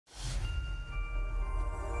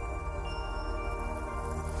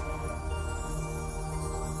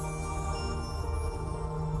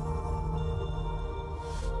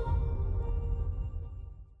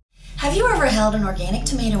Have you ever held an organic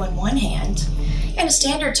tomato in one hand and a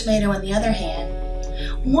standard tomato in the other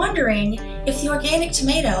hand, wondering if the organic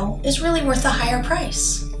tomato is really worth a higher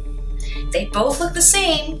price? They both look the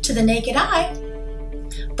same to the naked eye,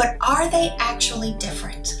 but are they actually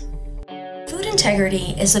different? Food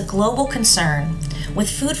integrity is a global concern, with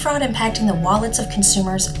food fraud impacting the wallets of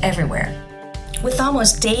consumers everywhere. With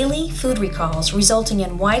almost daily food recalls resulting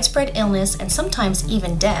in widespread illness and sometimes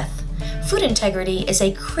even death, food integrity is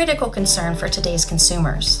a critical concern for today's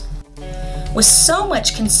consumers. With so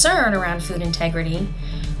much concern around food integrity,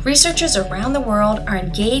 researchers around the world are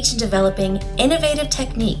engaged in developing innovative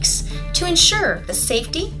techniques to ensure the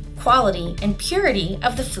safety, quality, and purity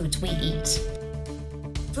of the foods we eat.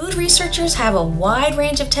 Food researchers have a wide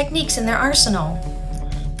range of techniques in their arsenal,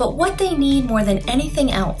 but what they need more than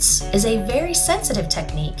anything else is a very sensitive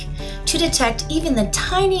technique to detect even the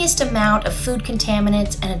tiniest amount of food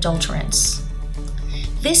contaminants and adulterants.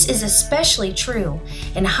 This is especially true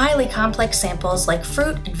in highly complex samples like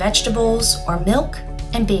fruit and vegetables or milk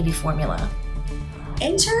and baby formula.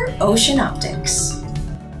 Enter Ocean Optics.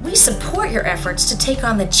 We support your efforts to take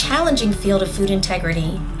on the challenging field of food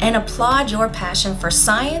integrity and applaud your passion for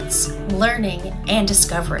science, learning, and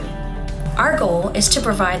discovery. Our goal is to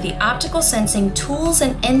provide the optical sensing tools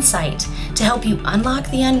and insight to help you unlock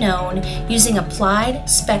the unknown using applied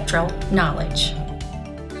spectral knowledge.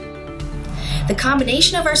 The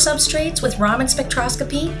combination of our substrates with Raman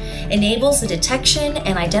Spectroscopy enables the detection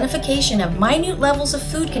and identification of minute levels of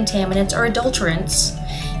food contaminants or adulterants,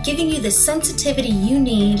 giving you the sensitivity you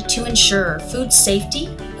need to ensure food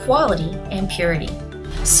safety, quality, and purity.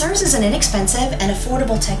 SERS is an inexpensive and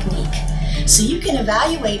affordable technique, so you can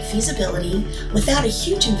evaluate feasibility without a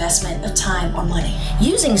huge investment of time or money.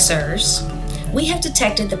 Using SERS, we have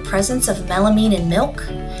detected the presence of melamine in milk,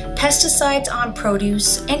 pesticides on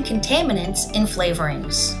produce, and contaminants in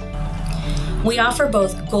flavorings. We offer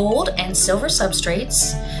both gold and silver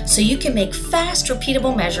substrates, so you can make fast,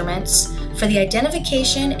 repeatable measurements for the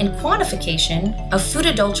identification and quantification of food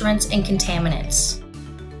adulterants and contaminants.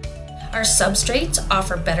 Our substrates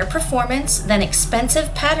offer better performance than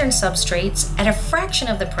expensive pattern substrates at a fraction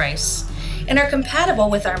of the price and are compatible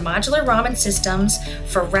with our modular Raman systems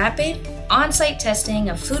for rapid, on-site testing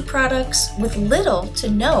of food products with little to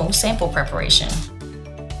no sample preparation.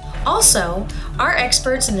 Also, our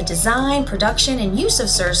experts in the design, production, and use of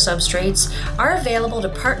SERS substrates are available to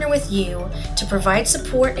partner with you to provide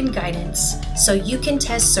support and guidance so you can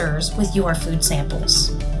test SERS with your food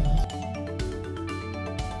samples.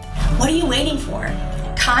 What are you waiting for?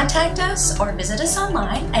 Contact us or visit us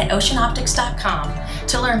online at oceanoptics.com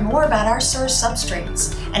to learn more about our SERS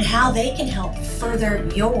substrates and how they can help further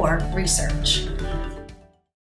your research.